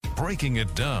Breaking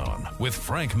It Down with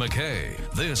Frank McKay.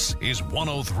 This is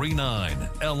 1039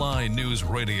 LI News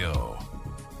Radio.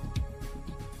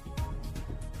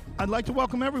 I'd like to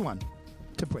welcome everyone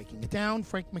to Breaking It Down.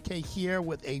 Frank McKay here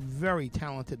with a very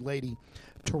talented lady,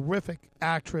 terrific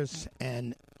actress,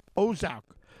 and Ozark.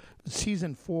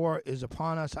 Season 4 is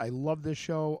upon us. I love this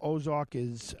show. Ozark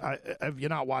is, if you're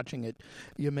not watching it,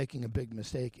 you're making a big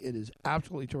mistake. It is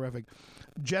absolutely terrific.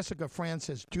 Jessica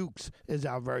Francis Dukes is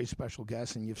our very special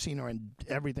guest, and you've seen her in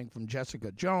everything from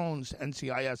Jessica Jones,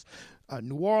 NCIS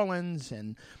New Orleans,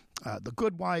 and The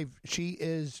Good Wife. She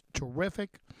is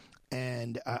terrific,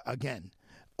 and again,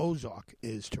 Ozark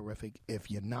is terrific.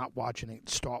 If you're not watching it,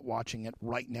 start watching it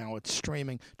right now. It's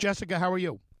streaming. Jessica, how are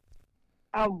you?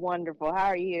 I'm wonderful. How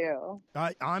are you?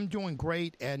 I'm doing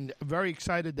great and very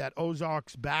excited that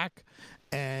Ozark's back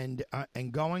and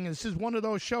going. This is one of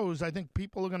those shows I think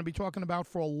people are going to be talking about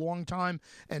for a long time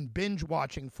and binge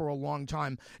watching for a long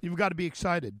time. You've got to be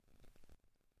excited.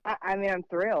 I mean, I'm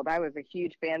thrilled. I was a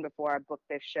huge fan before I booked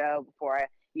this show, before I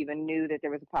even knew that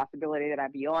there was a possibility that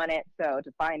I'd be on it. So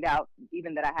to find out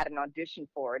even that I had an audition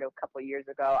for it a couple of years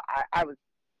ago, I was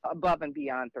above and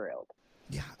beyond thrilled.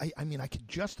 Yeah, I mean, I could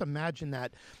just imagine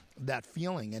that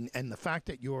feeling, and the fact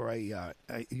that you're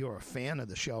a fan of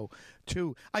the show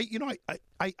too.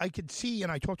 I could see,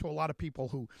 and I talked to a lot of people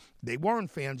who they weren't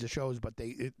fans of shows, but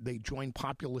they joined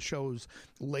popular shows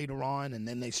later on, and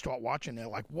then they start watching. They're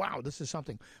like, wow, this is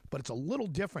something. But it's a little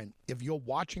different if you're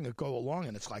watching it go along,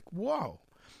 and it's like, whoa.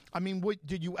 I mean,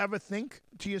 did you ever think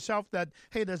to yourself that,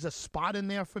 hey, there's a spot in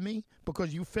there for me?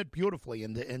 Because you fit beautifully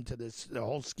into the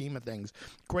whole scheme of things.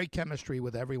 Great chemistry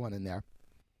with everyone in there.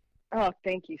 Oh,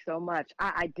 thank you so much.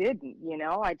 I didn't,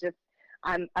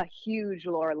 I'm a huge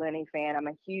Laura Linney fan. I'm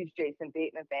a huge Jason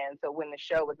Bateman fan. So when the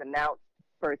show was announced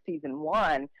for season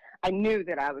 1, I knew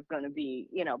that I was going to be,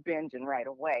 binging right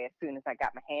away as soon as I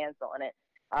got my hands on it.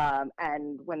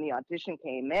 And when the audition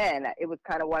came in, it was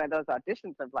kind of one of those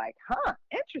auditions of like,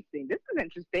 interesting. This is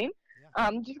interesting. Yeah.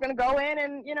 I'm just going to go in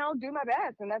and, do my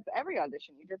best. And that's every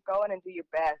audition. You just go in and do your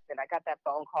best. And I got that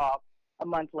phone call a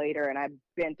month later, and I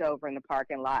bent over in the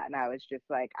parking lot, and I was just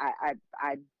like,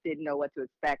 I didn't know what to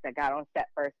expect. I got on set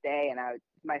first day, and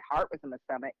my heart was in my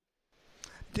stomach.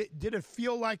 Did it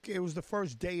feel like it was the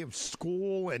first day of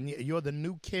school and you're the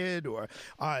new kid, or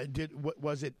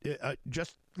was it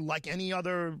just like any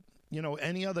other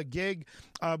gig?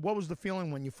 What was the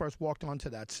feeling when you first walked onto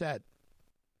that set?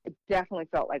 It definitely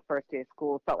felt like first day of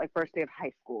school. It felt like first day of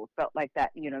high school. It felt like that,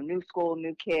 new school,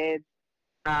 new kids,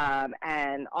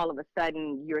 and all of a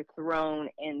sudden you're thrown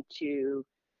into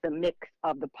the mix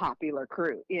of the popular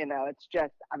crew. It's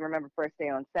just, I remember first day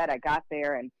on set, I got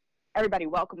there and everybody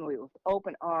welcomed me with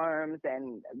open arms,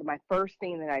 and my first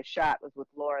scene that I shot was with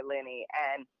Laura Linney,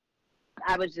 and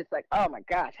I was just like, oh my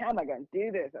gosh, how am I going to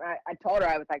do this? And I told her,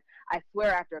 I was like, I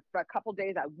swear after a couple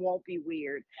days, I won't be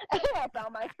weird. I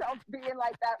found myself being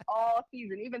like that all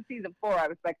season. Even season 4, I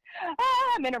was like,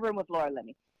 I'm in a room with Laura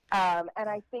Linney. And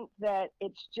I think that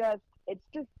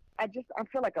I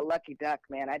feel like a lucky duck,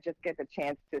 man. I just get the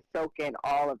chance to soak in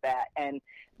all of that. And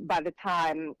by the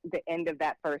time the end of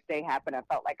that first day happened, I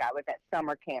felt like I was at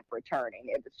summer camp returning.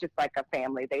 It was just like a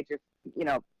family. They just,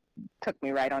 took me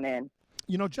right on in.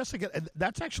 Jessica,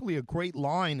 that's actually a great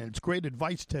line, and it's great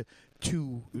advice to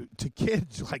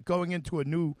kids like going into a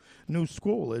new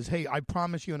school. Is, hey, I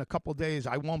promise you in a couple of days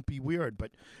I won't be weird,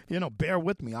 but bear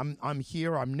with me. I'm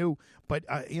here. I'm new, but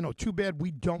too bad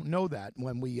we don't know that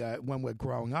when we're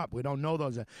growing up. We don't know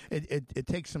those. It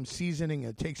takes some seasoning.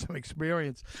 It takes some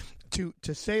experience to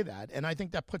say that, and I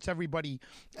think that puts everybody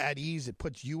at ease. It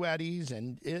puts you at ease,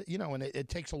 and it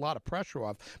takes a lot of pressure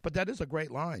off. But that is a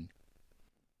great line.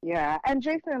 Yeah, and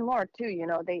Jason and Laura too,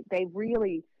 they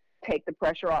really take the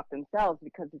pressure off themselves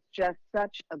because it's just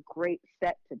such a great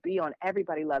set to be on.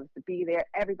 Everybody loves to be there.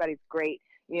 Everybody's great.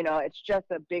 It's just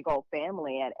a big old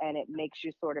family, and it makes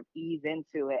you sort of ease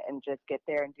into it and just get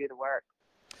there and do the work.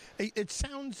 It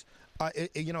sounds,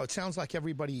 it sounds like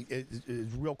everybody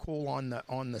is real cool on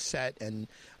the set, and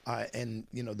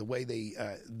the way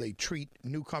they treat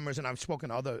newcomers. And I've spoken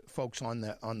to other folks on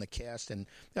the cast, and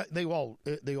they all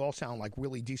sound like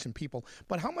really decent people.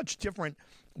 But how much different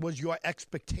was your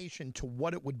expectation to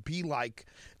what it would be like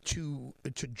to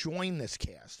join this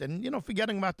cast? And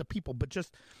forgetting about the people, but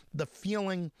just the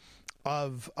feeling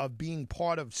of being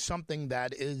part of something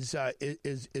that is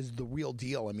the real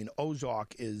deal. I mean,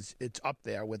 Ozark it's up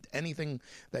there with anything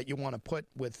that you want to put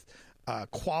with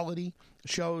quality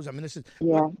shows. I mean,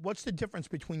 what's the difference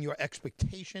between your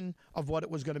expectation of what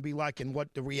it was going to be like and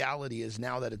what the reality is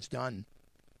now that it's done?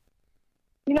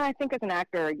 I think as an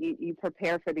actor, you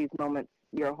prepare for these moments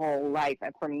your whole life.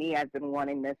 And for me, I've been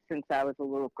wanting this since I was a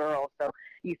little girl. So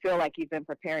you feel like you've been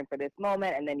preparing for this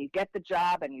moment, and then you get the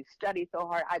job and you study so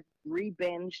hard. I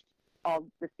re-binged all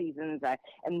the seasons,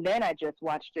 and then I just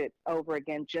watched it over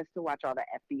again just to watch all the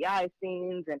FBI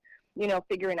scenes and, you know,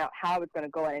 figuring out how I was going to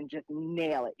go in and just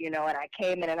nail it, you know. And I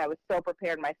came in and I was so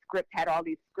prepared. My script had all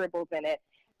these scribbles in it.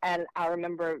 And I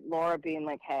remember Laura being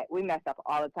like, hey, we mess up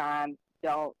all the time.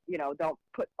 Don't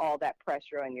put all that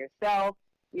pressure on yourself.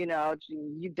 You know,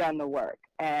 you've done the work.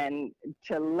 And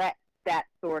to let that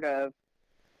sort of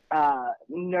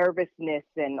nervousness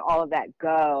and all of that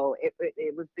go,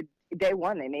 it was the day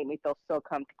one. They made me feel so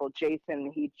comfortable.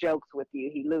 Jason, he jokes with you.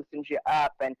 He loosens you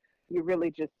up. And you really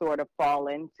just sort of fall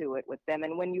into it with them.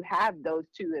 And when you have those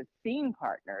two as scene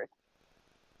partners,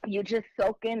 you just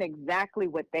soak in exactly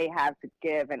what they have to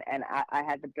give. And I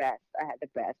had the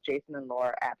best. Jason and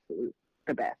Laura, absolute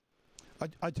the best.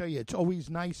 I tell you, it's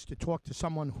always nice to talk to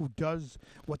someone who does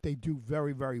what they do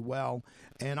very, very well.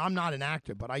 And I'm not an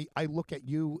actor, but I look at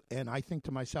you and I think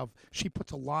to myself, she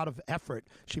puts a lot of effort.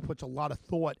 She puts a lot of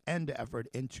thought and effort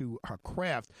into her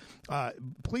craft.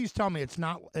 Please tell me it's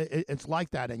like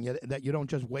that, and that you don't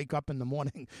just wake up in the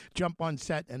morning, jump on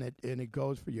set, and it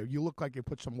goes for you. You look like you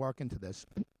put some work into this.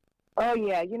 Oh,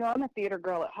 yeah. You know, I'm a theater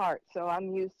girl at heart, so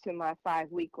I'm used to my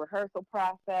 5-week rehearsal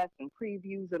process and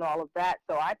previews and all of that.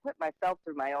 So I put myself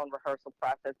through my own rehearsal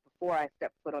process before I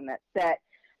step foot on that set.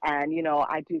 And, you know,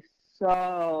 I do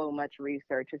so much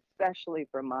research, especially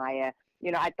for Maya.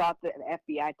 You know, I thought that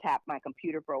the FBI tapped my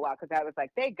computer for a while because I was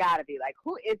like, they got to be like,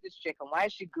 who is this chick and why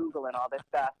is she Googling all this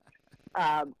stuff?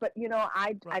 But, you know,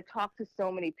 I talk to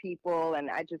so many people, and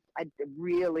I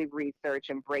really research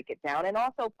and break it down, and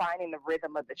also finding the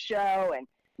rhythm of the show. And,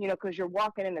 you know, because you're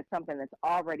walking into something that's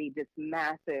already this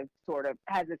massive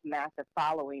has this massive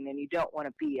following, and you don't want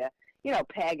to be a, you know,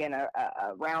 peg in a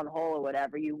round hole or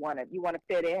whatever. You want to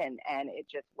fit in, and it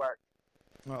just works.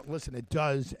 Well, listen, it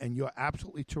does, and you're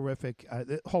absolutely terrific.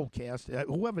 The whole cast,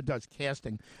 whoever does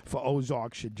casting for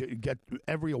Ozark should get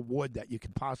every award that you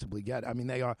could possibly get. I mean,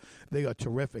 they are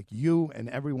terrific. You and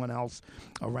everyone else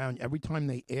around. Every time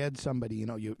they add somebody, you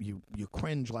know, you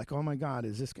cringe like, oh my God,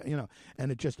 is this guy? You know,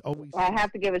 and it just always. I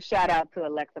have to give a shout out to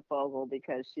Alexa Fogel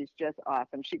because she's just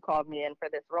awesome. She called me in for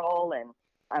this role, and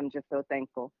I'm just so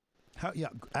thankful. Yeah,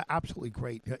 absolutely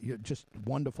great. You're just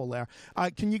wonderful there.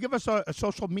 Can you give us a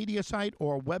social media site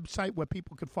or a website where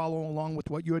people could follow along with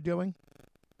what you're doing?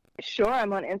 Sure.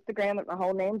 I'm on Instagram at my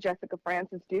whole name, Jessica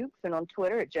Francis Dukes, and on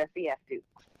Twitter at Jessie F. Dukes.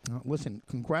 Listen,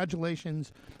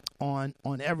 congratulations on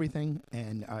everything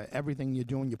and everything you're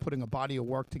doing. You're putting a body of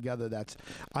work together that's,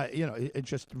 you know, it's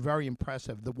just very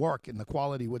impressive. The work and the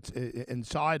quality what's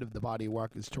inside of the body of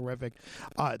work is terrific.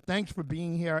 Thanks for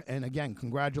being here. And again,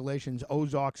 congratulations.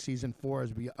 Ozark Season 4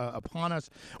 is upon us.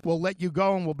 We'll let you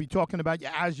go, and we'll be talking about you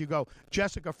as you go.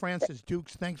 Jessica Francis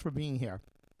Dukes, thanks for being here.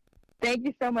 Thank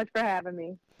you so much for having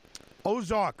me.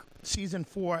 Ozark Season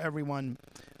 4, everyone,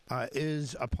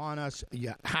 is upon us.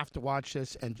 You have to watch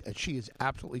this, and she is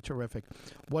absolutely terrific.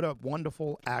 What a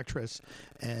wonderful actress,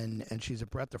 and she's a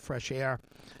breath of fresh air,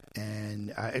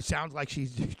 and it sounds like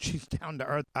she's down to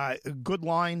earth. Good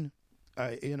line,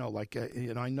 you know, like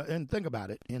you know, and think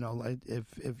about it, you know, like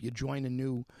if you join a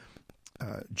new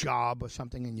job or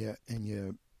something, and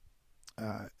you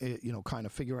you know, kind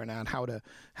of figuring out how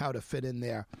to fit in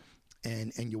there.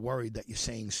 And you're worried that you're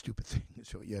saying stupid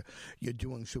things or you're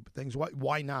doing stupid things.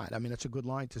 Why not? I mean, it's a good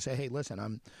line to say, hey,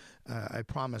 listen, I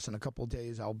promise in a couple of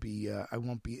days I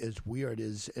won't be as weird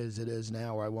as it is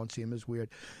now, or I won't seem as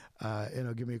weird. You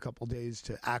know, give me a couple of days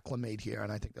to acclimate here,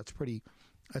 and I think that's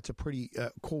a pretty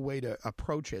cool way to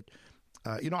approach it.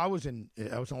 You know, I was in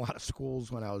a lot of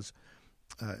schools when I was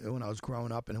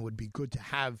growing up, and it would be good to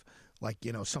have, like,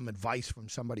 you know, some advice from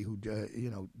somebody who,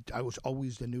 you know, I was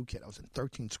always the new kid. I was in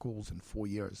 13 schools in 4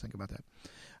 years. Think about that.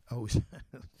 I was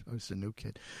the new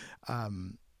kid.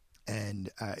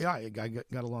 Yeah, I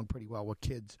got along pretty well with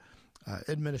kids.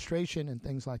 Administration and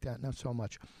things like that, not so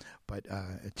much. But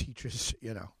teachers,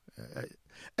 you know.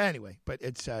 Anyway, but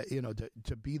it's, you know,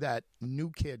 to be that new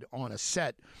kid on a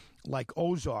set like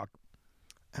Ozark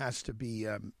has to be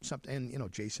something. And, you know,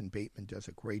 Jason Bateman does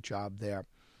a great job there.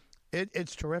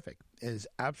 It's terrific. It is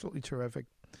absolutely terrific.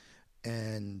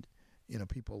 And, you know,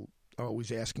 people are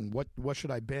always asking, what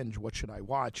should I binge? What should I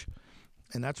watch?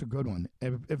 And that's a good one.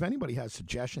 If anybody has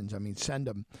suggestions, I mean, send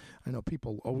them. I know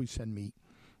people always send me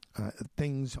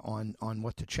things on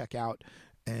what to check out.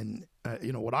 And,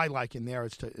 you know, what I like in there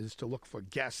is to look for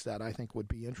guests that I think would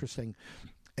be interesting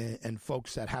and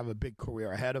folks that have a big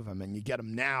career ahead of them. And you get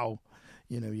them now,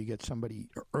 you know, you get somebody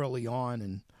early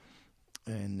on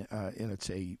and it's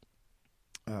a,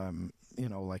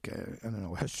 like I don't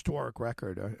know, historic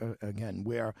record again,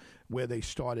 where they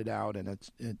started out, and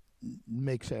it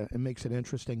makes it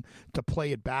interesting to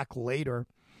play it back later,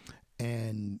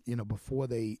 and before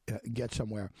they get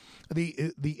somewhere.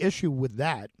 The issue with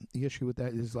that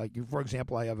is, like, for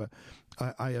example, I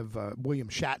have William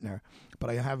Shatner, but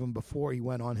I have him before he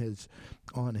went on his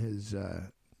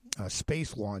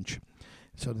space launch.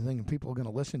 So the thing, people are going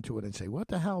to listen to it and say, "What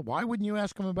the hell? Why wouldn't you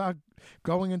ask him about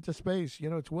going into space?"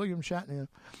 It's William Shatner,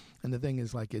 and the thing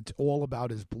is, like, it's all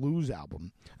about his blues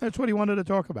album. That's what he wanted to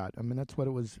talk about. I mean, that's what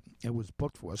it was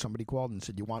booked for. Somebody called and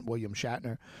said, "You want William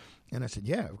Shatner?" And I said,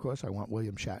 "Yeah, of course I want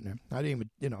William Shatner." I didn't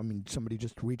even, somebody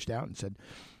just reached out and said,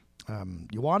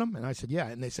 "You want him?" And I said, "Yeah."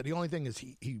 And they said, "The only thing is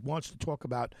he wants to talk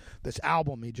about this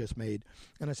album he just made."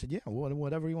 And I said, "Yeah,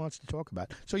 whatever he wants to talk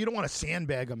about." So you don't want to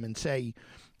sandbag him and say,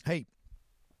 "Hey,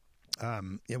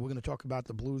 we're going to talk about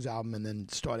the blues album," and then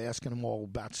start asking them all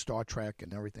about Star Trek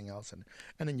and everything else, and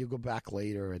then you go back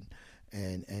later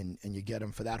and you get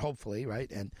them for that, hopefully,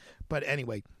 right? But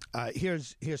anyway,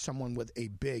 here's someone with a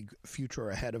big future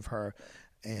ahead of her,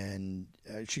 and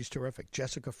she's terrific.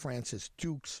 Jessica Francis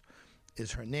Dukes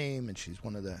is her name, and she's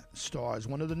one of the stars,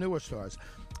 one of the newer stars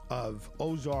of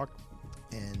Ozark,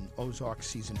 and Ozark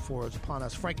Season 4 is upon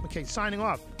us. Frank McKay signing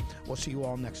off. We'll see you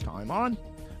all next time on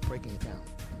Breaking It Down.